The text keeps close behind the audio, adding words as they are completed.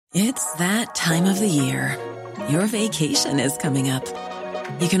It's that time of the year. Your vacation is coming up.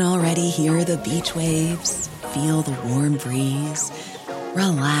 You can already hear the beach waves, feel the warm breeze,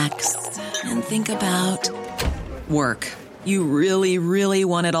 relax, and think about work. You really, really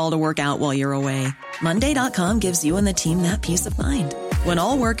want it all to work out while you're away. Monday.com gives you and the team that peace of mind. When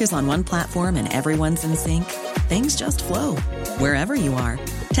all work is on one platform and everyone's in sync, things just flow. Wherever you are,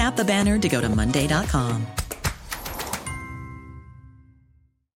 tap the banner to go to Monday.com.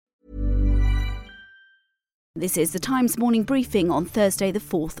 This is the Times morning briefing on Thursday, the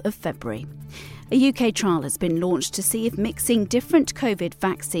 4th of February. A UK trial has been launched to see if mixing different COVID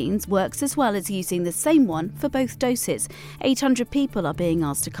vaccines works as well as using the same one for both doses. 800 people are being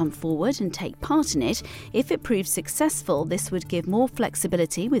asked to come forward and take part in it. If it proves successful, this would give more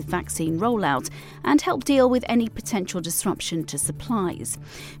flexibility with vaccine rollout and help deal with any potential disruption to supplies.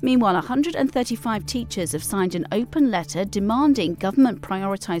 Meanwhile, 135 teachers have signed an open letter demanding government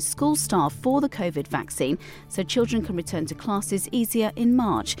prioritise school staff for the COVID vaccine so children can return to classes easier in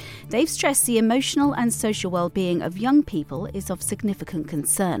March. They've stressed the emotional and social well-being of young people is of significant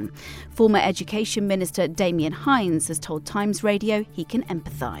concern. Former Education Minister Damien Hinds has told Times Radio he can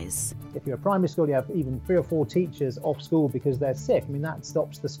empathise. If you're a primary school, you have even 3 or 4 teachers off school because they're sick. I mean, that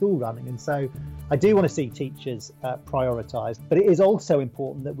stops the school running. And so I do want to see teachers prioritised. But it is also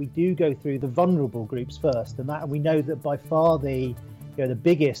important that we do go through the vulnerable groups first. And we know that by far the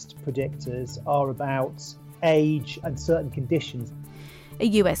biggest predictors are about age and certain conditions. A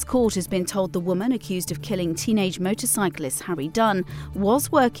US court has been told the woman accused of killing teenage motorcyclist Harry Dunn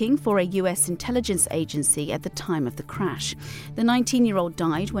was working for a US intelligence agency at the time of the crash. The 19-year-old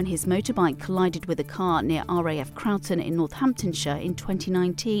died when his motorbike collided with a car near RAF Croughton in Northamptonshire in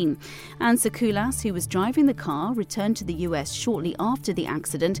 2019. Ansa Koulas, who was driving the car, returned to the US shortly after the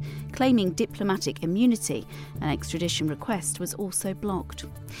accident, claiming diplomatic immunity. An extradition request was also blocked.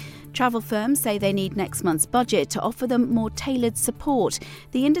 Travel firms say they need next month's budget to offer them more tailored support.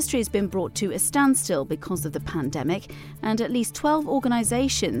 The industry has been brought to a standstill because of the pandemic, and at least 12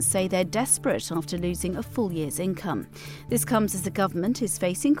 organisations say they're desperate after losing a full year's income. This comes as the government is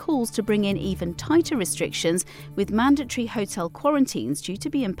facing calls to bring in even tighter restrictions, with mandatory hotel quarantines due to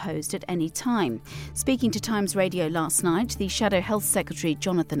be imposed at any time. Speaking to Times Radio last night, the Shadow Health Secretary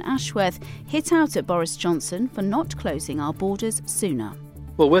Jonathan Ashworth hit out at Boris Johnson for not closing our borders sooner.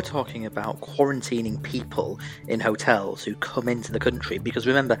 Well, we're talking about quarantining people in hotels who come into the country, because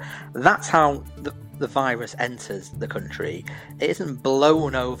remember, that's how the virus enters the country. It isn't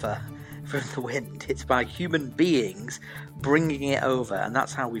blown over from the wind. It's by human beings bringing it over, and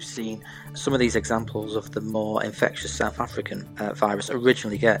that's how we've seen some of these examples of the more infectious South African virus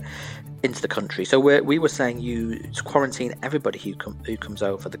originally get into the country. So we were saying you quarantine everybody who comes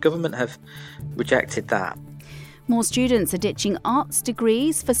over. The government have rejected that. More students are ditching arts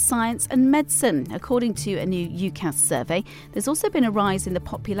degrees for science and medicine. According to a new UCAS survey, there's also been a rise in the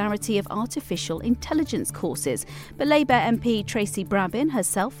popularity of artificial intelligence courses. But Labour MP Tracy Brabin,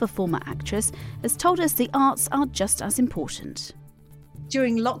 herself a former actress, has told us the arts are just as important.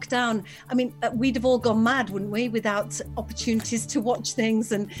 During lockdown, I mean, we'd have all gone mad, wouldn't we, without opportunities to watch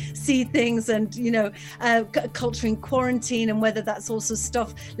things and see things and, culture in quarantine, and whether that's also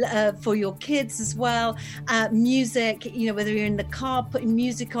stuff for your kids as well. Music, whether you're in the car, putting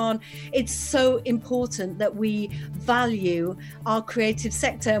music on. It's so important that we value our creative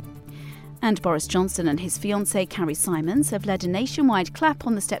sector. And Boris Johnson and his fiancée Carrie Simons have led a nationwide clap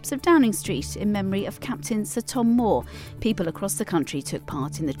on the steps of Downing Street in memory of Captain Sir Tom Moore. People across the country took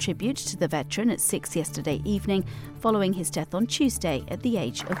part in the tribute to the veteran at 6 yesterday evening, following his death on Tuesday at the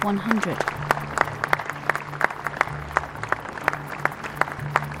age of 100.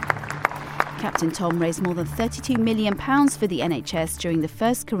 Captain Tom raised more than £32 million for the NHS during the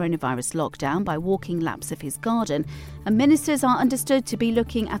first coronavirus lockdown by walking laps of his garden, and ministers are understood to be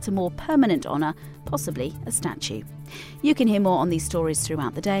looking at a more permanent honour, possibly a statue. You can hear more on these stories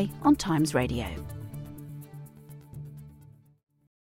throughout the day on Times Radio.